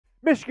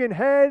Michigan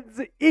heads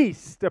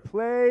east to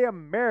play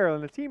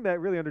Maryland, a team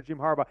that really under Jim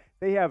Harbaugh,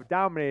 they have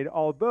dominated,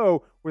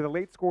 although with a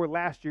late score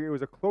last year, it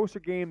was a closer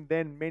game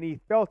than many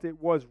felt it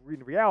was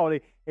in reality,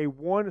 a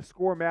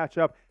one-score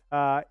matchup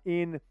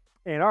in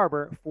Ann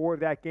Arbor for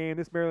that game.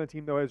 This Maryland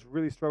team, though, has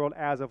really struggled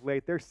as of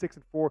late. They're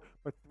 6-4,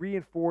 but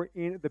 3-4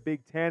 in the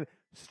Big Ten.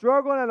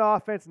 Struggling on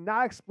offense,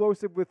 not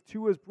explosive with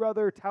Tua's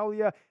brother,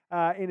 Taulia,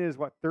 in his,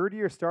 third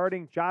year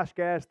starting. Josh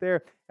Gattis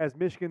there, as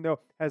Michigan, though,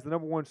 has the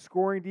number one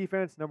scoring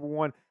defense, number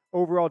one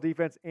overall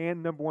defense,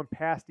 and number one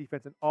pass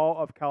defense in all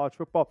of college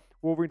football.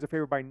 Wolverines are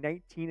favored by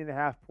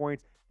 19.5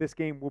 points. This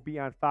game will be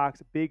on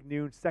Fox, big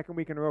noon, second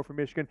week in a row for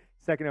Michigan,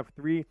 second of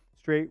 3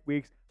 straight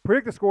weeks.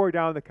 Predict the score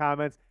down in the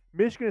comments.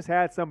 Michigan has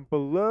had some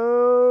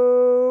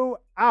blowouts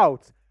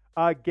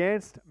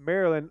against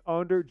Maryland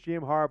under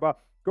Jim Harbaugh.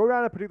 Go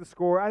down and predict the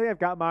score. I think I've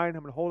got mine.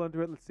 I'm going to hold on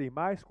to it. Let's see.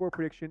 My score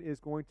prediction is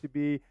going to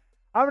be,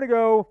 I'm going to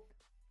go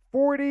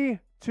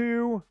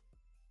 40-9.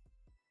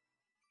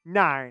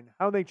 I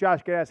don't think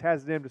Josh Gattis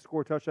has it in him to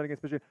score a touchdown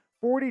against Michigan.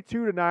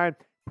 42-9.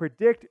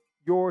 Predict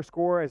your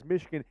score as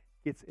Michigan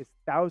gets its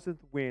 1,000th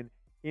win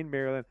in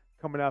Maryland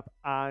coming up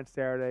on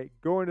Saturday.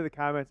 Go into the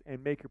comments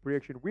and make your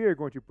prediction. We are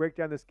going to break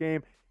down this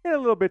game in a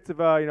little bits of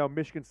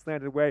Michigan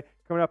slanted way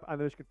coming up on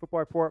the Michigan Football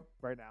Report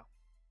right now.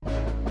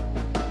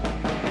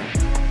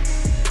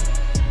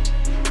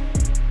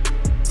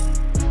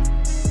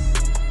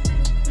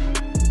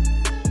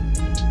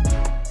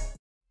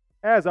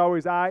 As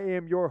always, I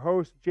am your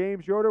host,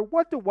 James Yoder.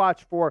 What to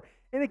watch for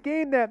in a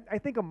game that I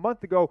think a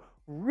month ago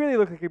really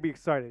looked like it could be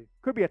exciting.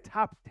 Could be a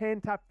top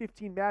 10, top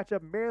 15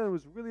 matchup. Maryland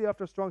was really off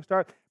to a strong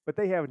start, but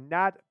they have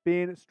not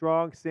been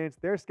strong since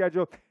their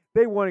schedule.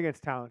 They won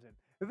against Townsend.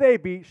 They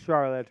beat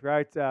Charlotte,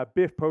 right?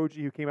 Biff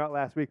Poggi, who came out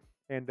last week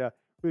and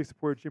really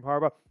supported Jim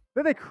Harbaugh.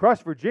 Then they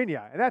crushed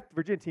Virginia, and that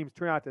Virginia team's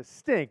turned out to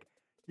stink.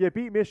 You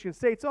beat Michigan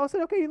State. So I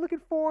said, okay, you're looking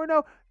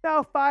 4-0.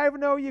 Now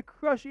 5-0. You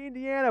crush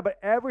Indiana. But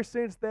ever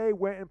since they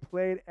went and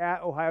played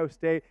at Ohio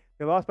State,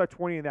 they lost by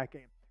 20 in that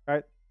game,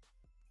 right?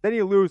 Then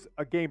you lose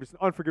a game, just an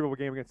unforgivable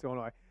game against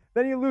Illinois.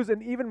 Then you lose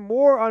an even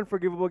more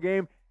unforgivable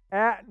game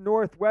at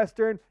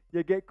Northwestern.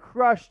 You get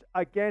crushed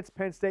against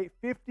Penn State,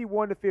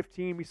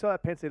 51-15. We saw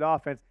that Penn State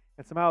offense,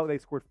 and somehow they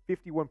scored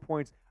 51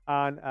 points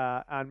on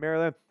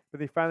Maryland.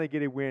 But they finally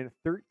get a win,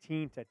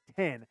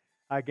 13-10.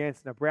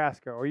 Against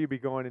Nebraska, or you'd be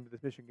going into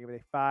this Michigan game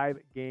with a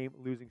 5-game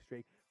losing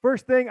streak.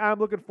 First thing I'm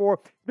looking for,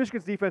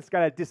 Michigan's defense got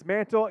to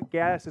dismantle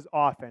Gattis'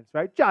 offense,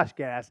 right? Josh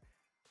Gattis,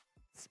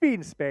 speed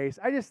and space.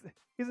 His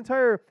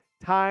entire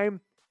time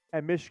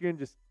at Michigan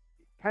just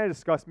kind of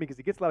disgusts me because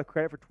he gets a lot of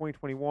credit for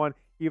 2021,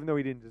 even though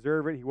he didn't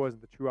deserve it. He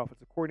wasn't the true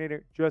offensive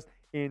coordinator, just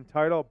in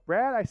title.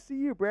 Brad, I see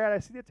you, Brad. I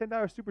see that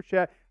 $10 super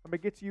chat. I'm going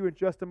to get to you in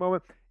just a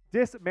moment.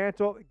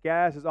 Dismantle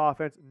Gattis'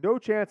 offense. No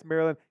chance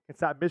Maryland can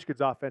stop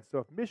Michigan's offense. So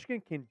if Michigan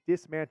can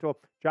dismantle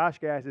Josh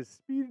Gattis'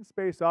 speed and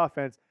space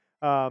offense,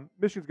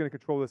 Michigan's going to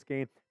control this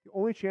game. The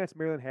only chance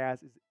Maryland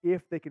has is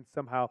if they can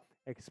somehow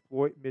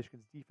exploit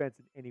Michigan's defense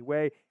in any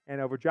way.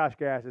 And over Josh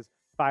Gattis'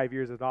 5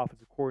 years as an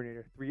offensive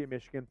coordinator, 3 at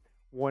Michigan,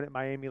 1 at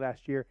Miami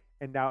last year,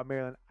 and now at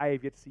Maryland, I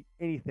have yet to see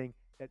anything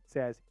that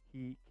says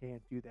he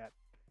can't do that.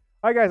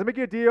 All right, guys, I'm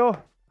making a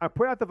deal. I'm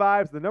putting out the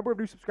vibes. The number of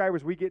new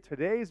subscribers we get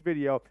today's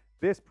video,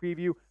 this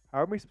preview,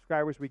 however many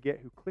subscribers we get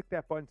who click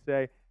that button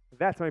today,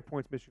 that's how many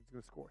points Michigan's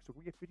going to score. So if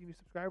we get 50 new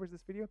subscribers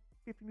this video,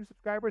 50 new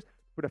subscribers,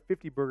 put a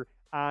 50 burger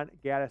on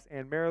Gattis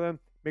and Maryland.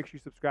 Make sure you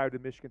subscribe to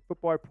the Michigan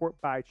Football Report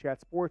by Chat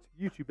Sports,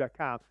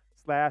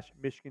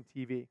 youtube.com/Michigan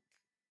TV.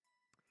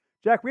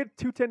 Jack, we had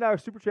 2 $10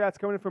 super chats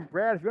coming in from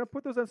Brad. If you want to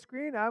put those on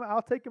screen,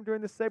 I'll take them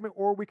during this segment,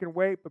 or we can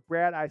wait. But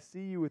Brad, I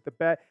see you with the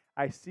bet.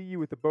 I see you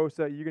with the Bosa.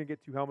 You're going to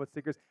get 2 helmet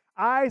stickers.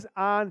 Eyes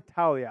on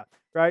Taulia,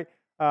 right?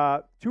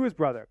 To his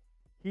brother.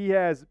 He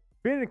has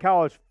been in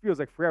college, feels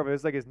like forever.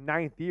 This is like his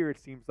 9th year, it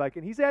seems like.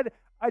 And he's had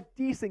a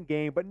decent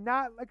game, but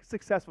not like a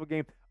successful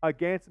game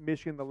against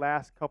Michigan the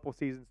last couple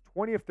seasons.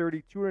 20 of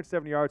 30,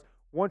 270 yards,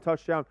 1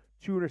 touchdown,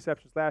 2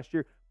 interceptions last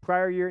year.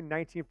 Prior year,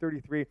 19 of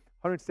 33,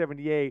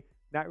 178.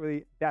 Not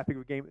really that big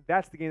of a game.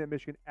 That's the game that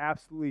Michigan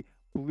absolutely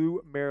blew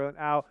Maryland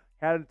out.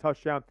 Had a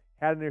touchdown,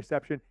 had an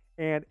interception,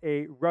 and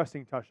a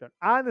rushing touchdown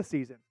on the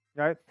season.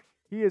 Right?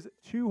 He is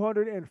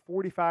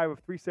 245 of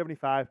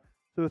 375.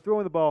 So they're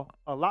throwing the ball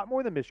a lot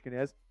more than Michigan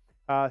is.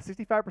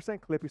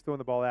 65% clip he's throwing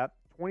the ball at.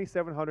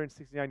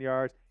 2,769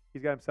 yards.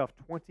 He's got himself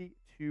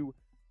 22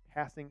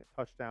 passing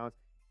touchdowns,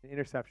 an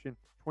interception,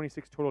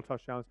 26 total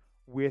touchdowns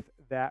with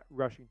that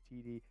rushing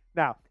TD.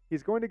 Now,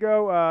 he's going to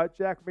go,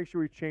 Jack, make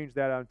sure we change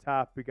that on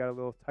top. We got a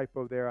little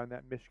typo there on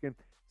that Michigan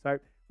side.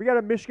 We got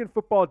a Michigan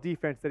football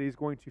defense that he's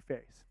going to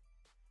face.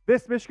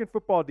 This Michigan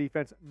football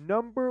defense,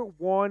 number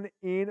 1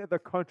 in the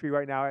country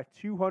right now at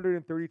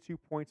 232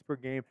 points per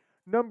game.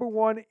 Number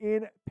 1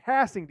 in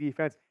passing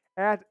defense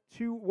at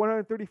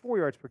 134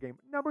 yards per game.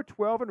 Number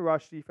 12 in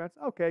rush defense.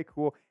 Okay,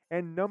 cool.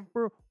 And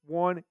number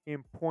 1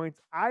 in points.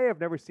 I have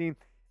never seen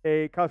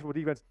a college football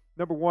defense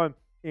number 1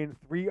 in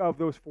 3 of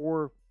those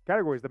 4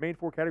 categories, the main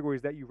 4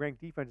 categories that you rank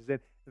defenses in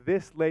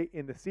this late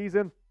in the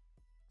season.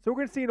 So we're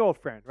going to see an old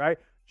friend, right?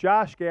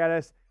 Josh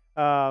Gattis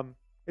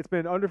is It's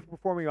been an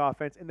underperforming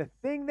offense. And the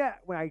thing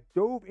that when I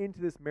dove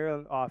into this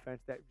Maryland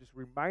offense that just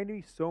reminded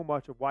me so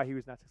much of why he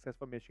was not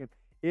successful in Michigan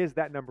is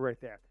that number right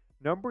there.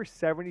 Number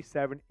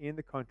 77 in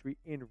the country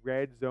in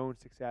red zone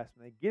success.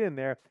 When they get in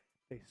there,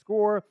 they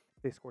score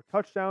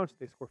touchdowns,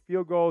 they score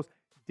field goals,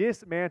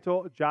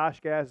 dismantle Josh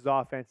Gass's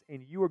offense,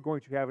 and you are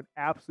going to have an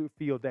absolute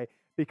field day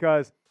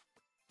because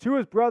to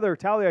his brother,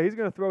 Taulia, he's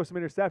going to throw some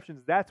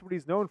interceptions. That's what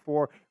he's known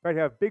for, right? To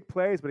have big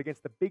plays, but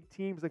against the big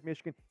teams like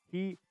Michigan,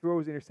 he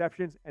throws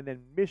interceptions, and then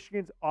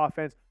Michigan's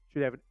offense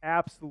should have an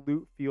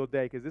absolute field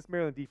day because this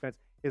Maryland defense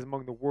is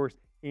among the worst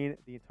in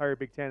the entire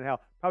Big Ten.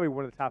 Hell, probably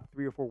one of the top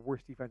 3 or 4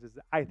 worst defenses,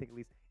 I think at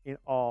least, in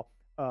all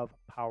of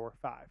Power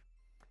 5.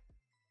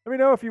 Let me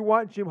know if you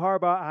want Jim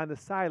Harbaugh on the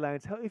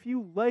sidelines. Hell, if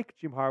you like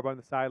Jim Harbaugh on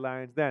the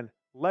sidelines, then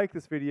like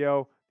this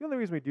video. The only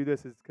reason we do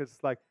this is because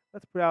it's like,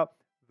 let's put out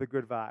the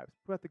good vibes.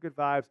 Put out the good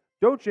vibes.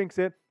 Don't jinx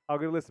it. I'll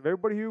get a list of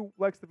everybody who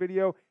likes the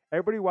video,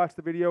 everybody who watched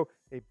the video.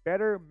 They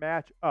better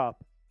match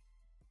up.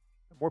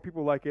 The more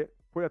people like it,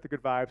 put out the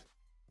good vibes.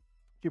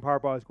 Jim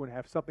Harbaugh is going to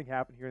have something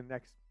happen here in the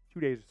next 2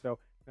 days or so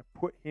and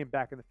put him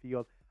back in the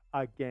field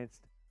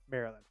against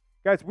Maryland.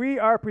 Guys, we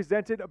are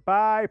presented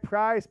by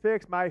Prize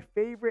Picks, my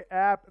favorite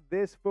app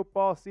this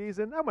football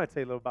season. I'm going to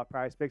tell you a little about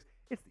Prize Picks.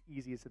 It's the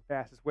easiest and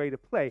fastest way to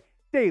play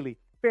daily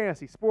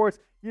fantasy sports.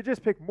 You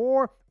just pick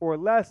more or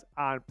less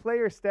on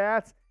player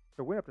stats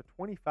to win up to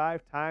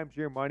 25 times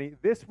your money.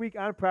 This week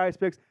on Prize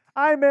Picks,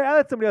 I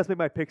let somebody else make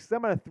my picks because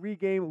I'm on a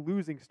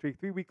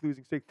 3-week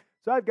losing streak.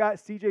 So I've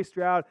got C.J.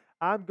 Stroud.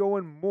 I'm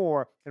going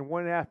more than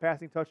 1.5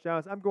 passing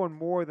touchdowns. I'm going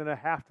more than a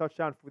half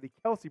touchdown for the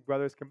Kelsey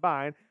brothers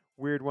combined.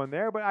 Weird one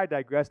there, but I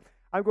digress.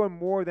 I'm going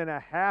more than a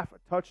half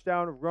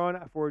touchdown run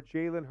for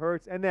Jalen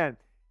Hurts. And then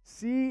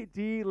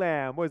C.D.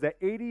 Lamb, what is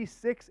that,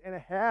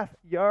 86.5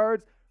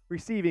 yards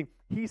receiving.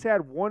 He's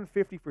had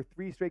 150 for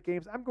 3 straight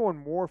games. I'm going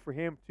more for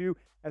him too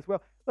as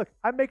well. Look,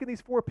 I'm making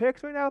these 4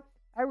 picks right now.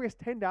 I risk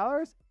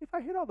 $10. If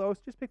I hit all those,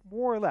 just pick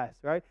more or less,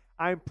 right?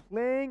 I'm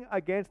playing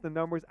against the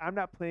numbers. I'm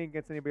not playing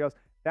against anybody else.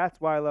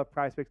 That's why I love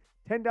Prize Picks.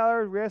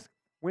 $10 risk,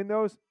 win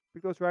those,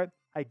 pick those right.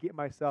 I get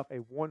myself a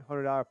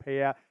 $100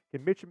 payout.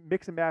 Can mix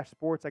and match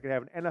sports. I can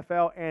have an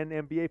NFL and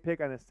an NBA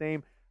pick on the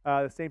same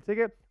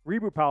ticket.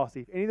 Reboot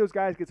policy. If any of those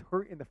guys gets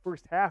hurt in the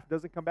first half,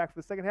 doesn't come back for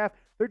the second half,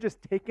 they're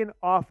just taken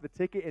off the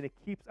ticket and it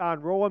keeps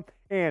on rolling.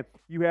 And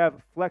you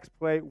have flex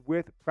play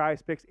with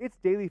Prize Picks. It's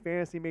daily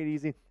fantasy made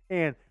easy,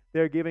 and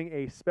they're giving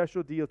a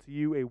special deal to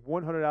you, a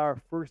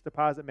 $100 first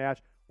deposit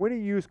match when you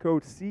use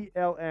code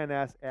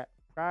CLNS at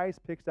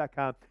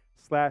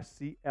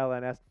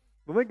prizepicks.com/CLNS.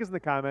 The link is in the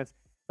comments.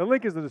 The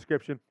link is in the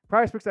description.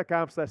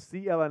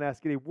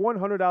 prizepicks.com/CLNS. Get a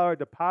 $100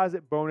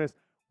 deposit bonus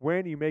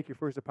when you make your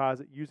first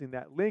deposit using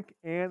that link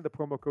and the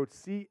promo code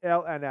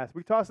CLNS.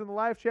 We toss in the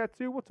live chat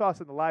too. We'll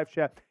toss in the live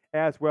chat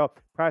as well.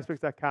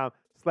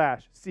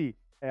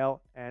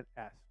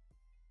 prizepicks.com/CLNS.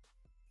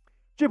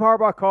 Jim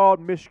Harbaugh called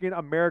Michigan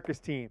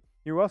America's team.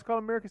 You know who else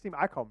called America's team?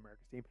 I call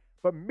America's team.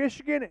 But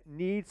Michigan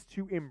needs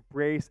to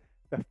embrace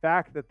the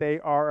fact that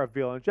they are a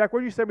villain. Jack, what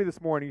did you send me this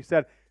morning? You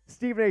said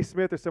Stephen A.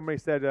 Smith or somebody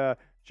said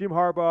Jim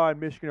Harbaugh and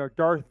Michigan are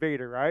Darth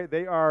Vader, right?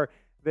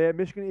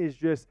 Michigan is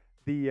just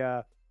they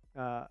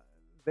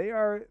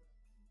are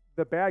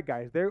the bad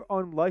guys. They're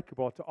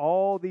unlikable to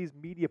all these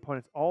media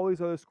pundits, all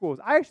these other schools.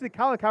 I actually think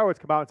Colin Cowherd's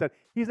come out and said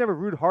he's never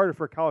rooted harder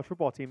for a college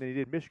football team than he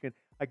did Michigan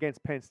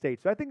against Penn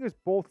State. So I think there's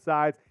both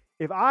sides.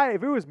 If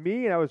it was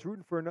me and I was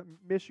rooting for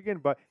Michigan,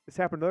 but this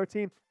happened to another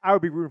team, I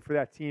would be rooting for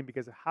that team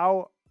because of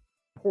how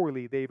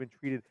poorly they've been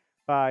treated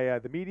by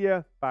the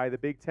media, by the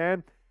Big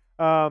Ten.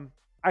 I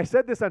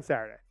said this on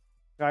Saturday,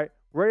 right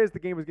as the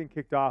game was getting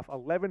kicked off,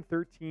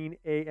 11:13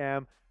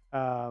 a.m.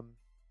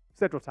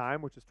 Central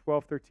Time, which is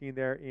 12:13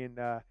 there in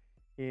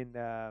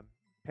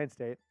Penn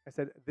State. I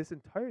said the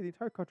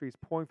entire country is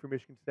pulling for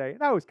Michigan today,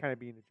 and I was kind of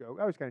being a joke.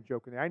 I was kind of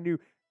joking there. I knew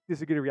this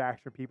would get a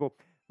reaction from people.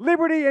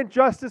 Liberty and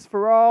justice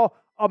for all,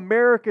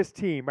 America's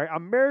team, right?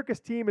 America's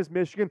team is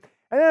Michigan.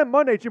 And then on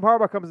Monday, Jim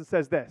Harbaugh comes and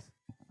says this.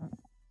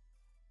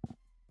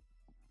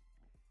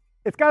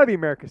 It's got to be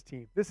America's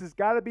team. This has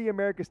got to be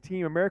America's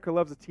team. America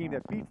loves a team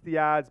that beats the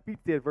odds,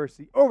 beats the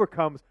adversity,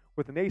 overcomes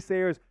what the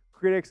naysayers,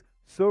 critics,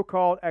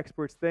 so-called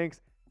experts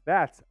thinks.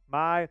 That's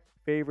my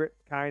favorite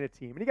kind of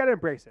team. And you got to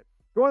embrace it.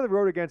 Go on the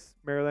road against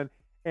Maryland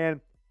and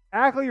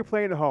act like you're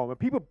playing at home. When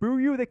people boo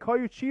you, they call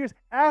you cheaters,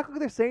 act like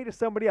they're saying to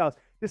somebody else.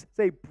 Just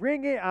say,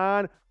 bring it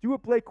on. Do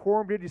what Blake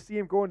Corum did. You see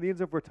him going to the end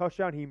zone for a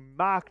touchdown. He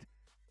mocked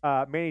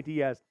Manny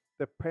Diaz,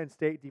 the Penn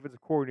State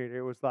defensive coordinator.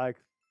 It was like,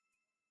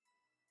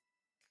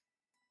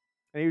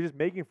 and he was just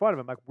making fun of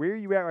him. Like, where are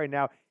you at right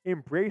now?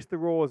 Embrace the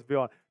role as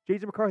villain.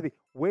 JJ McCarthy,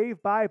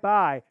 wave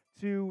bye-bye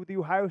to the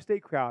Ohio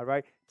State crowd,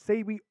 right?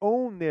 Say we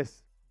own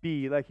this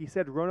B. Like he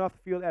said, run off the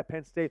field at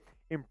Penn State.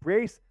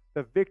 Embrace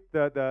the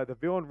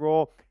villain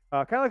role.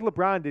 Kind of like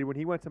LeBron did when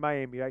he went to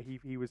Miami. Right?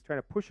 He was trying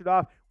to push it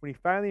off. When he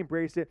finally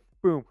embraced it,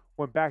 boom,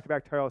 went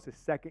back-to-back titles his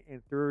second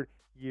and third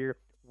year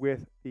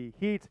with the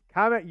Heat.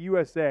 Comment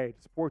USA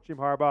to support Jim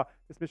Harbaugh.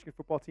 This Michigan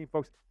football team,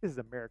 folks, this is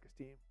America's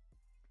team.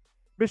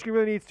 Michigan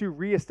really needs to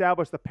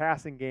reestablish the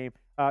passing game.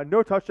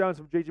 No touchdowns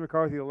from JJ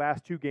McCarthy the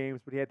last 2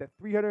 games, but he had that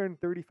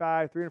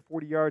 335,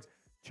 340 yards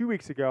 2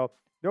 weeks ago.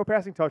 No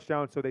passing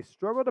touchdowns, so they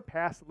struggled to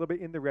pass a little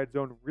bit in the red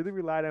zone, really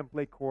relied on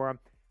Blake Corum.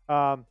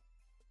 But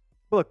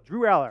look,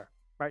 Drew Aller,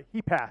 right,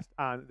 he passed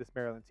on this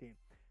Maryland team.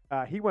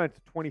 He went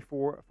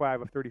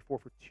 24-5 of 34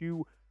 for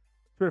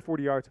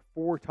 240 yards,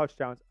 4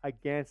 touchdowns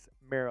against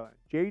Maryland.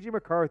 JJ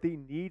McCarthy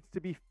needs to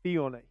be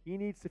feeling it. He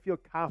needs to feel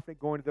confident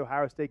going to the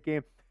Ohio State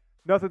game.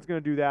 Nothing's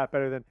going to do that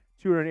better than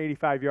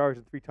 285 yards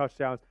and 3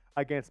 touchdowns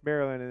against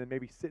Maryland, and then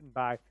maybe sitting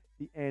by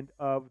the end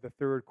of the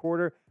third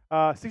quarter.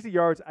 60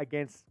 yards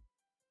against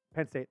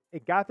Penn State.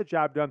 It got the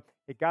job done.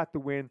 It got the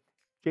win.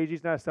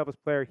 JJ's not a selfless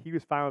player. He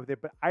was fine with it,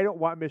 but I don't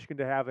want Michigan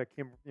to have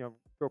him,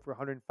 throw for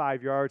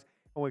 105 yards,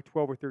 only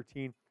 12 or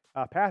 13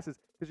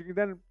 passes, because you can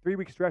then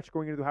 3-week stretch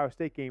going into the Ohio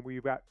State game where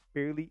you've got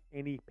barely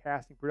any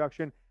passing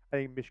production. I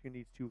think Michigan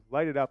needs to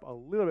light it up a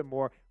little bit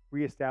more,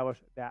 reestablish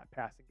that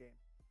passing game.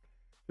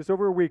 Just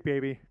over a week,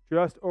 baby.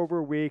 Just over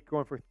a week,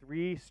 going for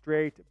 3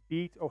 straight,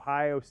 beat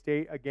Ohio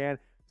State again.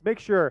 So make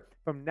sure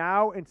from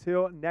now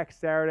until next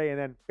Saturday and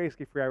then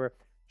basically forever,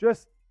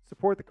 just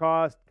support the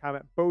cause,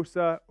 comment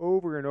Bosa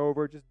over and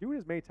over. Just do it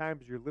as many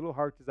times as your little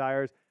heart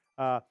desires.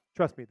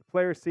 Trust me, the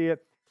players see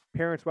it.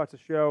 Parents watch the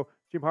show.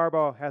 Jim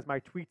Harbaugh has my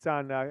tweets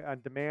on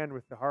demand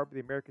with the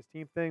America's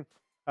Team thing.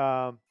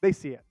 They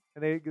see it,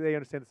 and they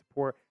understand the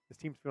support. This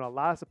team's feeling a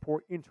lot of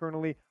support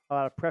internally, a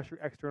lot of pressure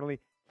externally.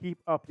 Keep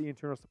up the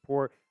internal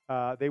support.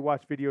 They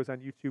watch videos on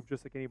YouTube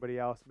just like anybody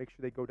else. Make sure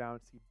they go down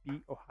and see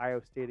Beat Ohio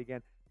State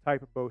again.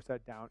 Type Bosa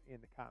down in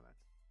the comments.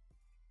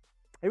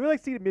 I really like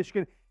to see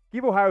Michigan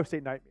give Ohio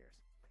State nightmares.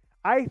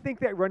 I think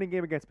that running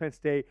game against Penn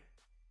State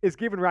is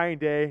giving Ryan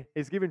Day,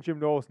 is giving Jim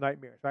Knowles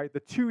nightmares, right? The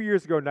 2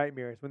 years ago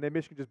nightmares when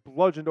Michigan just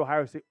bludgeoned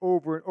Ohio State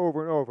over and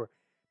over and over.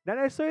 Not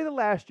necessarily the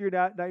last year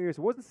nightmares.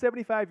 It wasn't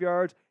 75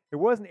 yards. It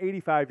wasn't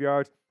 85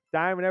 yards.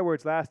 Diamond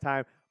Edwards last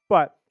time.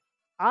 But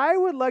I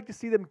would like to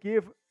see them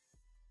give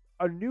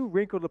a new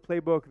wrinkle to the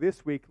playbook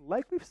this week,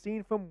 like we've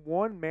seen from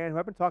one man who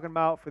I've been talking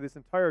about for this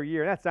entire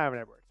year, and that's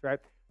Diamond Edwards, right?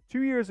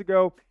 2 years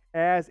ago,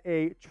 as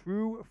a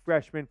true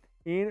freshman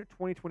in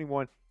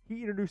 2021,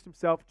 he introduced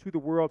himself to the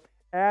world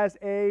as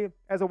a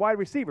wide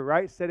receiver,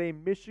 right? Set a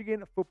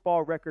Michigan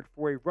football record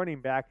for a running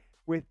back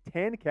with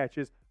 10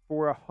 catches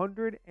for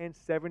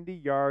 170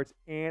 yards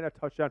and a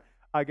touchdown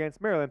against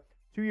Maryland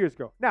 2 years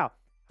ago. Now,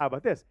 how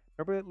about this?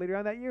 Remember later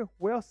on that year,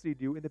 what else did he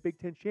do in the Big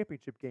Ten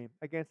championship game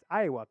against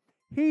Iowa?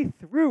 He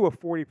threw a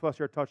 40-plus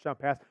yard touchdown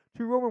pass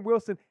to Roman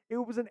Wilson. It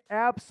was an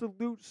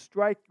absolute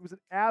strike. It was an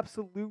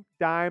absolute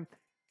dime.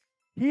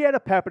 He had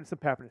some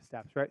pep in his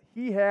steps, right?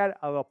 He had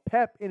a little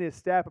pep in his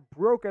step,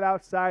 broke it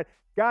outside,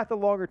 got the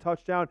longer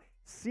touchdown.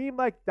 Seemed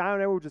like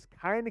Diamond Edwards was just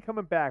kind of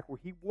coming back, where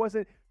he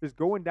wasn't just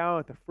going down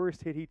at the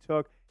first hit he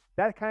took.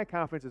 That kind of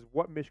confidence is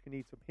what Michigan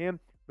needs from him,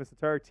 from this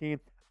entire team.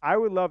 I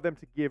would love them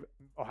to give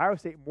Ohio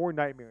State more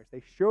nightmares.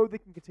 They showed they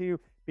can continue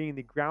being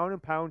the ground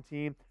and pound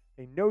team.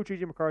 They know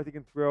JJ McCarthy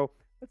can throw.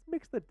 Let's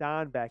mix the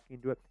Don back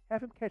into it.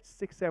 Have him catch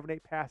 6, 7,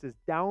 8 passes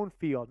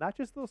downfield, not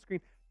just a little screen,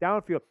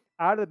 downfield,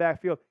 out of the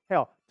backfield.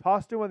 Hell,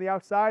 toss to him on the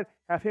outside,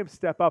 have him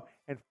step up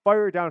and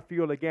fire it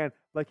downfield again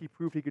like he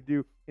proved he could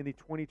do in the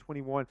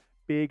 2021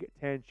 Big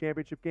Ten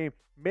championship game.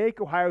 Make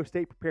Ohio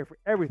State prepare for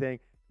everything,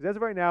 because as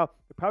of right now,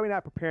 they're probably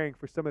not preparing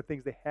for some of the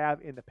things they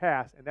have in the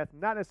past, and that's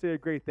not necessarily a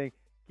great thing.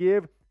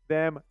 Give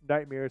them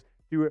nightmares.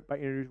 Do it by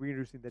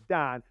reintroducing the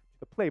Don to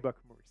the playbook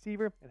from a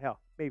receiver and, hell,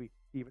 maybe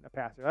even a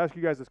passer. I'll ask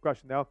you guys this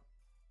question, though.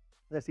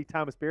 Let's see,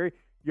 Thomas Berry.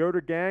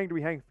 Yoder gang, do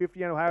we hang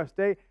 50 on Ohio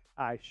State?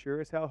 I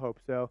sure as hell hope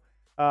so.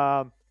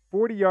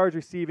 40 yards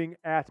receiving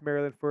at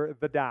Maryland for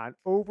the Don.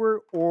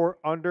 Over or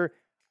under?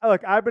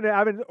 Look, I've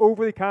been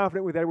overly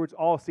confident with Edwards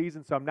all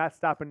season, so I'm not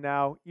stopping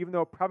now. Even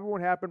though it probably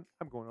won't happen,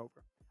 I'm going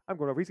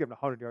over. He's getting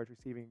 100 yards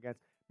receiving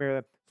against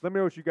Maryland. So let me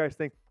know what you guys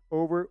think,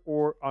 over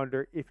or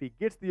under. If he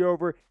gets the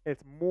over,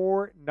 it's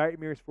more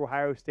nightmares for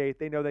Ohio State.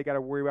 They know they got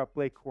to worry about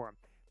Blake Corum.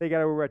 They got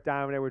to worry about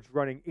Diamond Edwards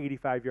running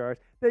 85 yards.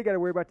 They got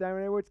to worry about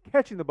Diamond Edwards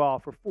catching the ball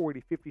for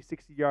 40, 50,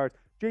 60 yards.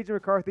 JJ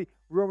McCarthy,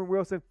 Roman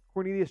Wilson,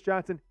 Cornelius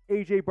Johnson,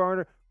 A.J.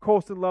 Barner,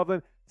 Colston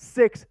Loveland,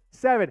 6,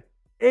 7,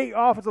 8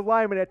 offensive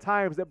linemen at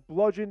times that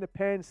bludgeon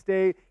Penn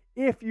State.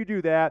 If you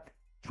do that,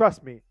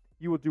 trust me,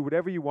 you will do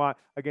whatever you want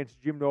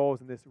against Jim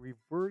Knowles and this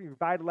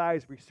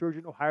revitalized,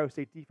 resurgent Ohio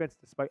State defense,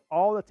 despite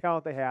all the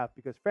talent they have,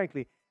 because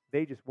frankly,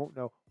 they just won't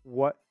know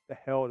what the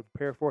hell to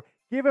prepare for.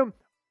 Give them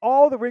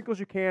all the wrinkles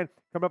you can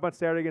coming up on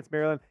Saturday against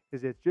Maryland,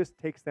 because it just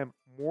takes them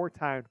more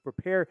time to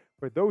prepare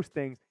for those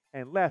things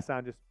and less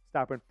on just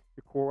stopping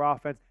your core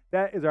offense.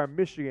 That is our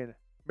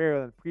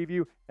Michigan-Maryland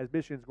preview, as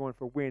Michigan's going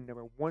for win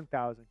number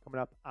 1,000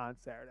 coming up on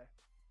Saturday.